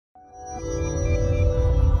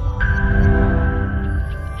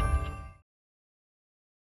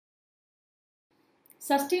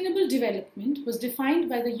Sustainable development was defined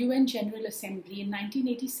by the UN General Assembly in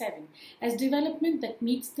 1987 as development that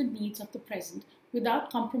meets the needs of the present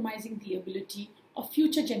without compromising the ability of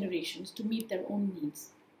future generations to meet their own needs.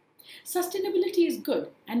 Sustainability is good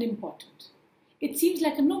and important. It seems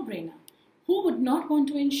like a no-brainer. Who would not want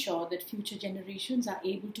to ensure that future generations are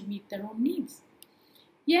able to meet their own needs?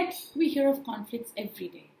 Yet, we hear of conflicts every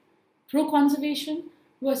day. Pro-conservation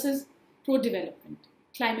versus pro-development.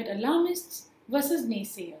 Climate alarmists versus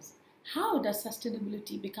naysayers. How does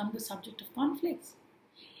sustainability become the subject of conflicts?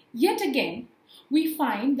 Yet again, we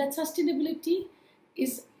find that sustainability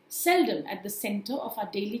is seldom at the center of our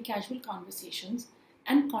daily casual conversations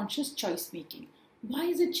and conscious choice making. Why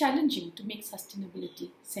is it challenging to make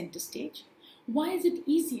sustainability center stage? Why is it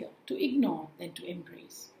easier to ignore than to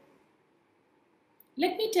embrace?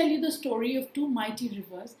 Let me tell you the story of two mighty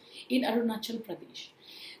rivers in Arunachal Pradesh.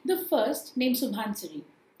 The first, named Subhansiri.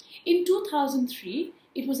 In 2003,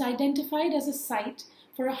 it was identified as a site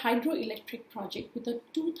for a hydroelectric project with a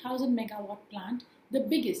 2,000 megawatt plant, the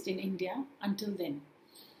biggest in India until then.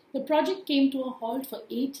 The project came to a halt for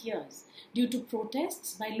 8 years due to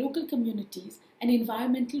protests by local communities and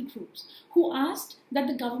environmental groups who asked that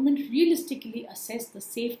the government realistically assess the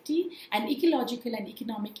safety and ecological and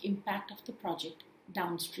economic impact of the project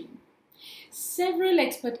downstream. Several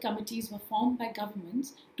expert committees were formed by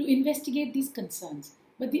governments to investigate these concerns,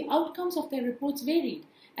 but the outcomes of their reports varied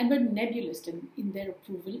and were nebulous in their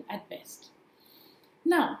approval at best.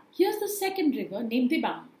 Now, here's the second river named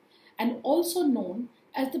Dibang and also known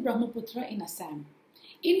as the Brahmaputra in Assam.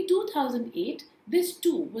 In 2008, this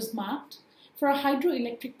too was marked for a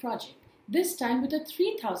hydroelectric project, this time with a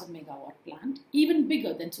 3,000 megawatt plant, even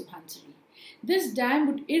bigger than Subhansiri. This dam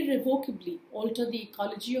would irrevocably alter the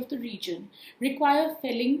ecology of the region, require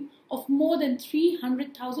felling of more than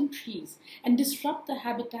 300,000 trees, and disrupt the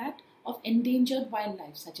habitat of endangered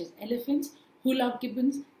wildlife such as elephants, hoolock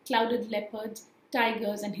gibbons, clouded leopards,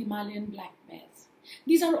 tigers, and Himalayan black bears.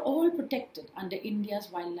 These are all protected under India's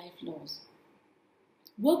wildlife laws.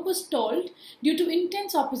 Work was stalled due to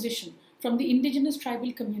intense opposition from the indigenous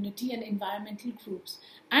tribal community and environmental groups,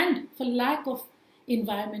 and for lack of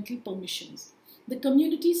environmental permissions. The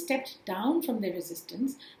community stepped down from their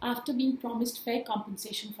resistance after being promised fair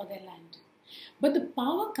compensation for their land. But the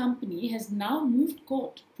power company has now moved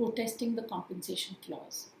court protesting the compensation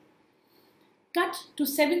clause. Cut to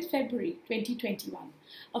 7th February 2021.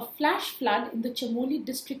 A flash flood in the Chamoli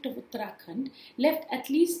district of Uttarakhand left at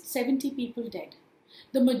least 70 people dead.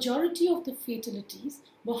 The majority of the fatalities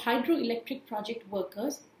were hydroelectric project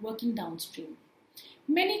workers working downstream.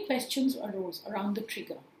 Many questions arose around the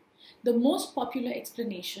trigger. The most popular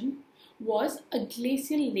explanation was a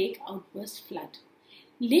glacial lake outburst flood.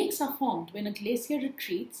 Lakes are formed when a glacier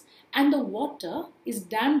retreats and the water is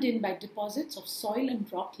dammed in by deposits of soil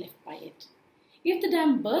and rock left by it. If the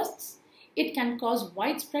dam bursts, it can cause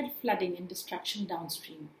widespread flooding and destruction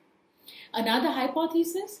downstream. Another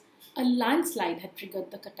hypothesis, a landslide had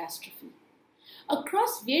triggered the catastrophe.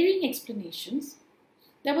 Across varying explanations,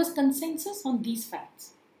 there was consensus on these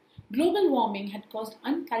facts. Global warming had caused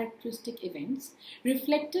uncharacteristic events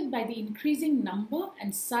reflected by the increasing number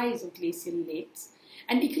and size of glacial lakes,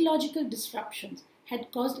 and ecological disruptions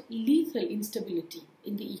had caused lethal instability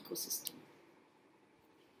in the ecosystem.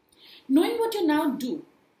 Knowing what you now do,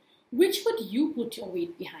 which would you put your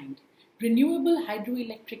weight behind? Renewable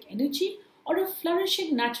hydroelectric energy or a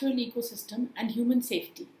flourishing natural ecosystem and human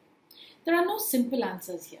safety? There are no simple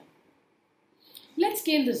answers here. Let's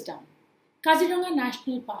scale this down. Kaziranga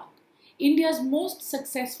National Park, India's most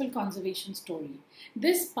successful conservation story.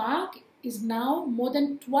 This park is now more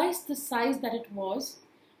than twice the size that it was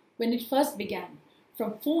when it first began.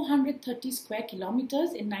 From 430 square kilometers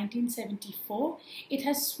in 1974, it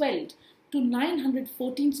has swelled to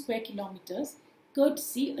 914 square kilometers,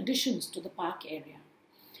 courtesy additions to the park area.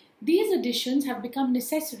 These additions have become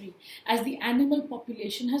necessary as the animal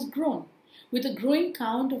population has grown, with a growing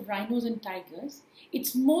count of rhinos and tigers,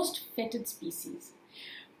 its most feted species.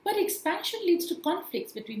 But expansion leads to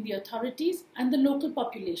conflicts between the authorities and the local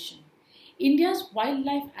population. India's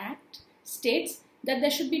Wildlife Act states that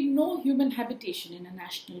there should be no human habitation in a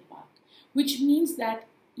national park, which means that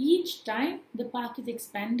each time the park is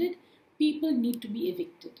expanded, people need to be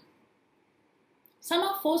evicted. Some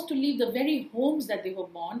are forced to leave the very homes that they were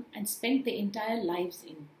born and spent their entire lives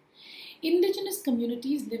in. Indigenous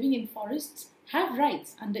communities living in forests have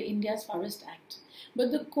rights under India's Forest Act,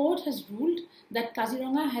 but the court has ruled that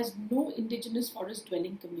Kaziranga has no indigenous forest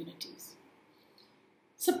dwelling communities.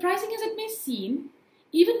 Surprising as it may seem,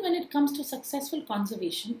 even when it comes to successful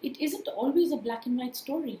conservation, it isn't always a black and white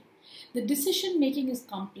story. The decision making is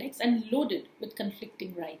complex and loaded with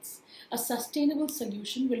conflicting rights. A sustainable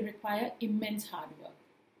solution will require immense hard work.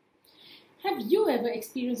 Have you ever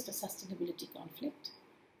experienced a sustainability conflict?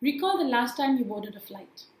 Recall the last time you boarded a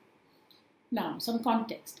flight. Now, some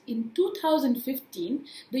context. In 2015,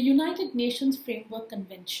 the United Nations Framework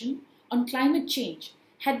Convention on Climate Change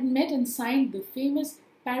had met and signed the famous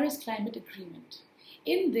Paris Climate Agreement.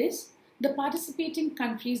 In this, the participating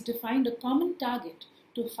countries defined a common target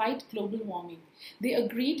to fight global warming. They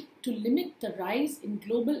agreed to limit the rise in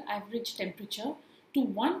global average temperature to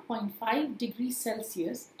 1.5 degrees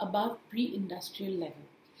Celsius above pre-industrial level.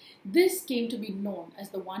 This came to be known as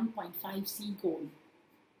the 1.5C goal.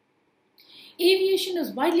 Aviation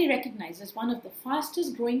is widely recognized as one of the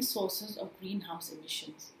fastest growing sources of greenhouse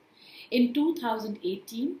emissions. In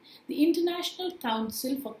 2018, the International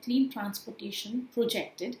Council for Clean Transportation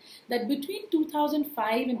projected that between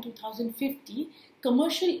 2005 and 2050,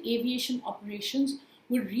 commercial aviation operations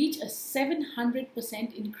would reach a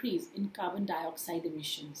 700% increase in carbon dioxide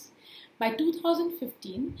emissions. By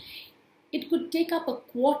 2015, it could take up a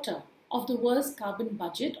quarter of the world's carbon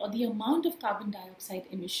budget, or the amount of carbon dioxide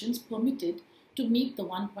emissions permitted to meet the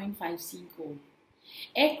 1.5C goal.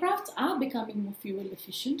 Aircrafts are becoming more fuel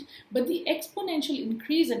efficient, but the exponential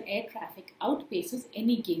increase in air traffic outpaces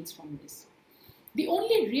any gains from this. The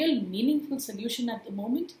only real meaningful solution at the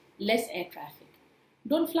moment: less air traffic.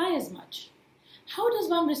 Don't fly as much. How does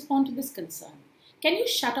one respond to this concern? Can you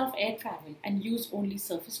shut off air travel and use only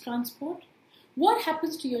surface transport? What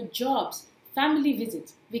happens to your jobs, family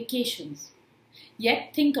visits, vacations?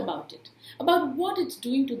 Yet think about it, about what it's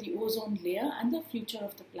doing to the ozone layer and the future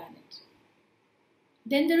of the planet.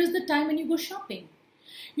 Then there is the time when you go shopping.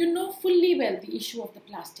 You know fully well the issue of the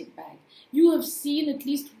plastic bag. You have seen at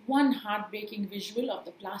least one heartbreaking visual of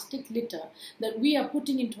the plastic litter that we are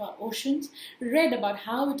putting into our oceans, read about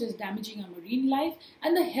how it is damaging our marine life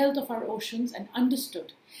and the health of our oceans, and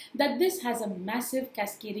understood that this has a massive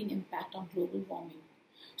cascading impact on global warming.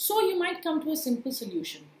 So you might come to a simple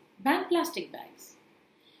solution: ban plastic bags.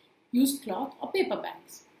 Use cloth or paper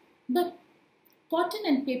bags. But cotton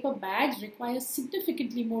and paper bags require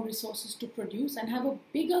significantly more resources to produce and have a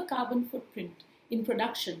bigger carbon footprint in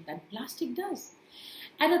production than plastic does.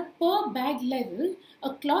 At a per bag level,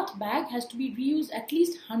 a cloth bag has to be reused at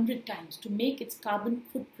least 100 times to make its carbon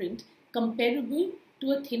footprint comparable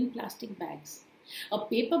to a thin plastic bags. A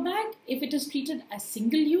paper bag, if it is treated as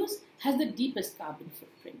single use, has the deepest carbon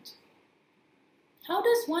footprint. How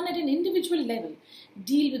does one at an individual level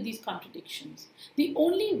deal with these contradictions? The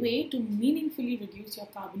only way to meaningfully reduce your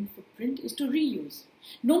carbon footprint is to reuse,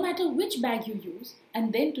 no matter which bag you use,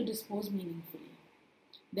 and then to dispose meaningfully.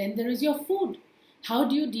 Then there is your food. How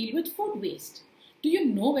do you deal with food waste? Do you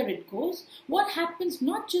know where it goes? What happens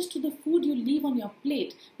not just to the food you leave on your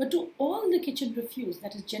plate, but to all the kitchen refuse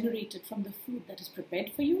that is generated from the food that is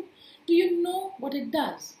prepared for you? Do you know what it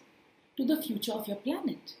does to the future of your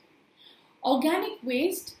planet? Organic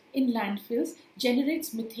waste in landfills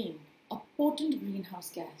generates methane, a potent greenhouse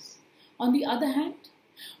gas. On the other hand,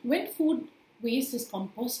 when food waste is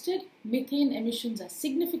composted, methane emissions are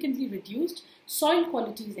significantly reduced, soil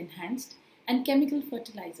quality is enhanced, and chemical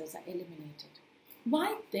fertilizers are eliminated.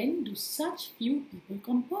 Why then do such few people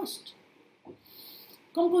compost?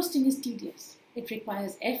 Composting is tedious. It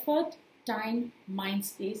requires effort, time, mind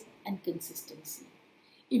space, and consistency.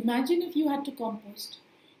 Imagine if you had to compost.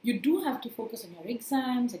 You do have to focus on your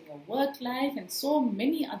exams and your work life and so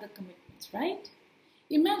many other commitments, right?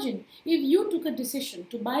 Imagine if you took a decision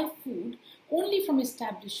to buy food only from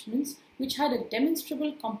establishments which had a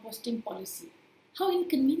demonstrable composting policy. How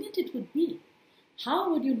inconvenient it would be.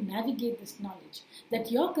 How would you navigate this knowledge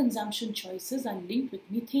that your consumption choices are linked with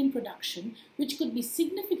methane production, which could be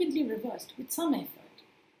significantly reversed with some effort?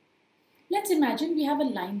 Let's imagine we have a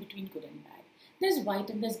line between good and bad. There's white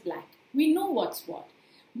and there's black. We know what's what.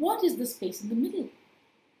 What is the space in the middle?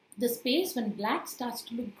 The space when black starts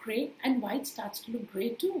to look grey and white starts to look grey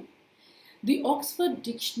too. The Oxford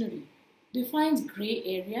Dictionary defines grey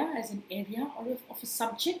area as an area of a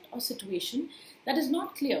subject or situation that is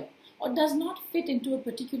not clear or does not fit into a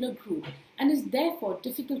particular group and is therefore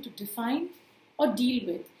difficult to define or deal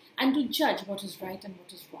with and to judge what is right and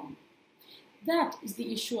what is wrong. That is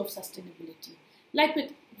the issue of sustainability. Like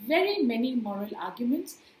with very many moral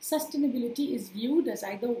arguments, sustainability is viewed as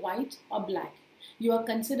either white or black. You are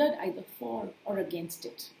considered either for or against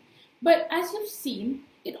it. But as you've seen,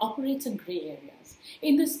 it operates in grey areas.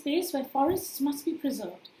 In the space where forests must be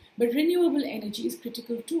preserved, but renewable energy is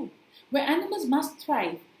critical too. Where animals must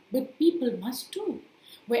thrive, but people must too.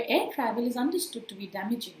 Where air travel is understood to be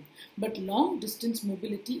damaging, but long-distance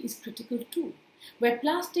mobility is critical too. where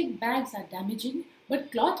plastic bags are damaging,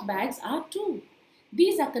 but cloth bags are too.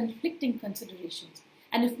 These are conflicting considerations,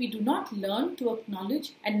 and if we do not learn to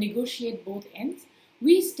acknowledge and negotiate both ends,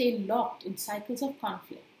 we stay locked in cycles of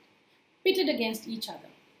conflict, pitted against each other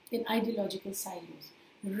in ideological silos,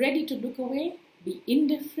 ready to look away, be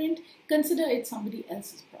indifferent, consider it somebody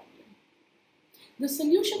else's problem. The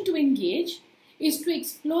solution to engage is to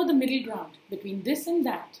explore the middle ground between this and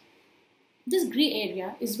that. This grey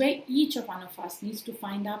area is where each one of us needs to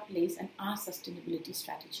find our place and our sustainability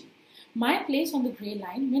strategy. My place on the grey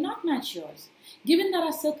line may not match yours. Given that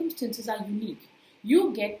our circumstances are unique,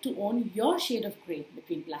 you get to own your shade of grey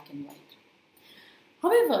between black and white.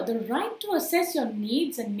 However, the right to assess your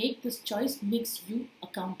needs and make this choice makes you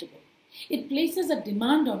accountable. It places a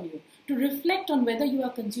demand on you to reflect on whether you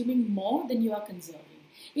are consuming more than you are conserving.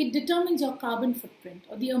 It determines your carbon footprint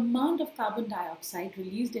or the amount of carbon dioxide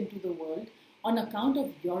released into the world on account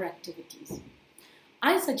of your activities.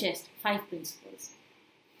 I suggest 5 principles.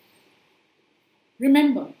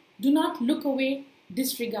 Remember, do not look away,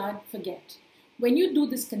 disregard, forget. When you do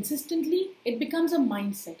this consistently, it becomes a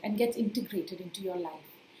mindset and gets integrated into your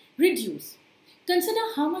life. Reduce. Consider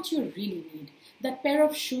how much you really need. That pair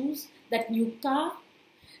of shoes, that new car,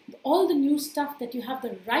 all the new stuff that you have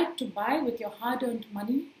the right to buy with your hard-earned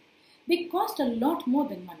money, they cost a lot more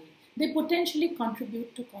than money. They potentially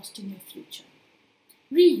contribute to costing your future.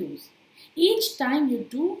 Reuse. Each time you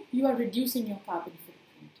do, you are reducing your carbon footprint.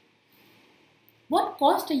 What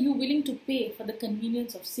cost are you willing to pay for the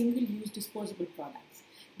convenience of single-use disposable products?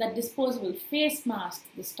 That disposable face mask,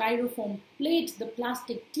 the styrofoam plate, the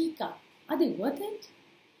plastic teacup, are they worth it?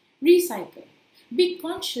 Recycle. Be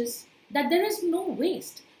conscious that there is no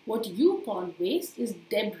waste. What you call waste is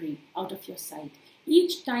debris out of your sight.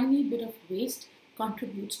 Each tiny bit of waste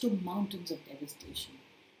contributes to mountains of devastation.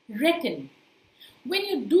 Reckon. When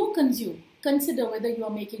you do consume, consider whether you are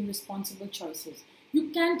making responsible choices. You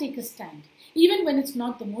can take a stand, even when it's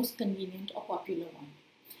not the most convenient or popular one.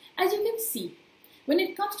 As you can see, when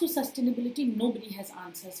it comes to sustainability, nobody has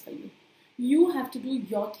answers for you. You have to do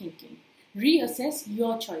your thinking, reassess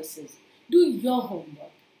your choices, do your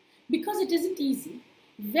homework. Because it isn't easy,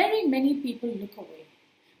 very many people look away.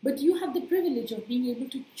 But you have the privilege of being able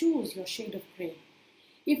to choose your shade of grey.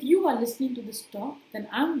 If you are listening to this talk, then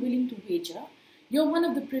I'm willing to wager you're one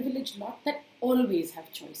of the privileged lot that always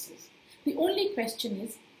have choices. The only question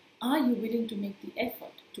is, are you willing to make the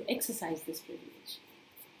effort to exercise this privilege?